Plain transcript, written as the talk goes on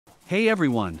Hey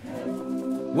everyone!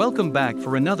 Welcome back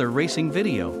for another racing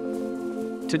video.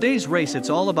 Today's race, it's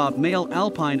all about male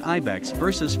Alpine Ibex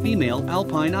versus female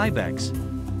Alpine Ibex.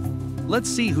 Let's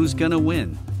see who's gonna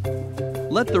win.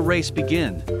 Let the race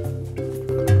begin.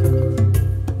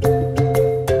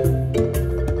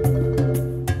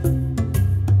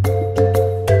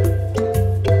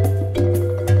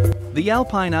 The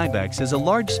Alpine Ibex is a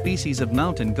large species of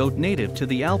mountain goat native to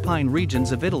the Alpine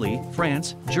regions of Italy,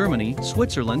 France, Germany,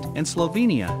 Switzerland, and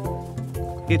Slovenia.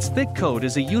 Its thick coat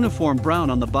is a uniform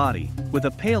brown on the body, with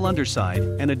a pale underside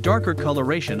and a darker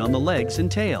coloration on the legs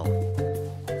and tail.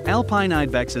 Alpine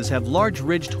Ibexes have large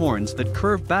ridged horns that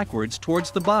curve backwards towards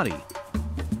the body.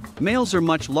 Males are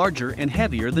much larger and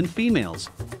heavier than females.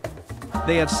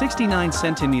 They have 69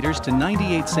 centimeters to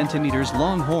 98 centimeters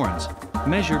long horns,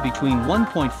 measure between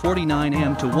 1.49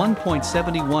 m to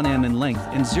 1.71 m in length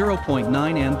and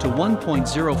 0.9 m to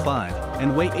 1.05,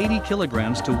 and weigh 80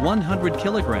 kilograms to 100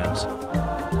 kilograms.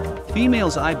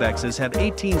 Females Ibexes have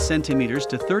 18 centimeters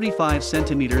to 35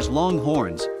 centimeters long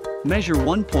horns, measure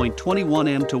 1.21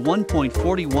 m to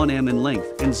 1.41 m in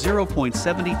length and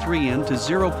 0.73 m to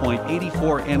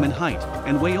 0.84 m in height,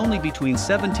 and weigh only between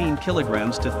 17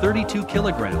 kilograms to 32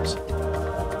 kilograms.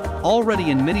 Already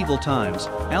in medieval times,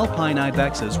 Alpine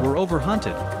Ibexes were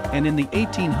overhunted, and in the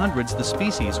 1800s the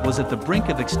species was at the brink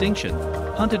of extinction,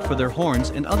 hunted for their horns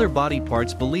and other body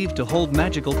parts believed to hold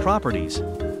magical properties.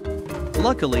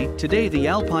 Luckily, today the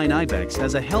Alpine Ibex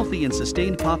has a healthy and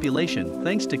sustained population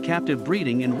thanks to captive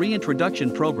breeding and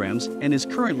reintroduction programs and is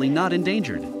currently not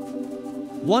endangered.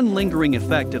 One lingering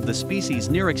effect of the species'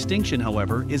 near extinction,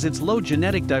 however, is its low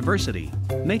genetic diversity,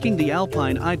 making the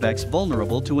Alpine Ibex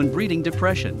vulnerable to inbreeding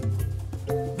depression.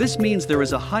 This means there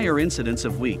is a higher incidence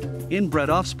of weak,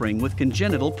 inbred offspring with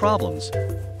congenital problems.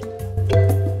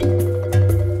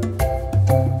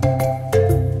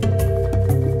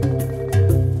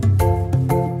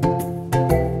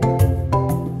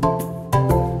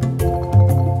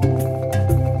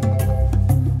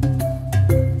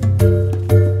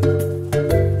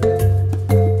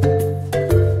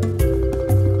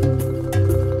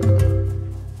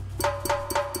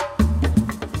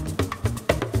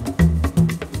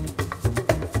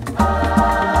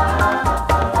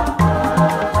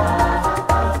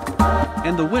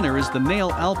 And the winner is the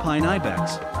male Alpine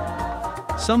Ibex.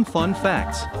 Some fun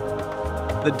facts.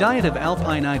 The diet of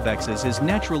Alpine Ibexes is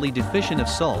naturally deficient of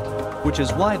salt, which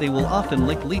is why they will often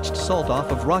lick leached salt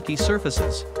off of rocky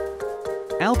surfaces.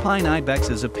 Alpine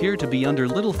Ibexes appear to be under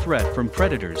little threat from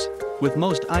predators, with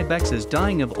most Ibexes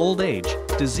dying of old age,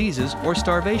 diseases, or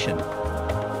starvation.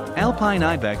 Alpine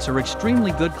Ibex are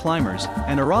extremely good climbers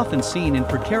and are often seen in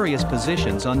precarious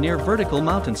positions on near vertical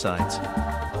mountainsides.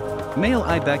 Male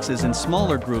Ibexes in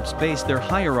smaller groups base their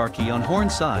hierarchy on horn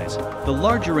size. The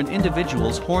larger an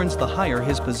individual's horns, the higher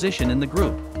his position in the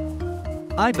group.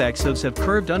 Ibexes have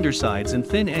curved undersides and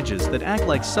thin edges that act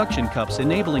like suction cups,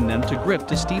 enabling them to grip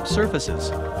to steep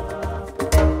surfaces.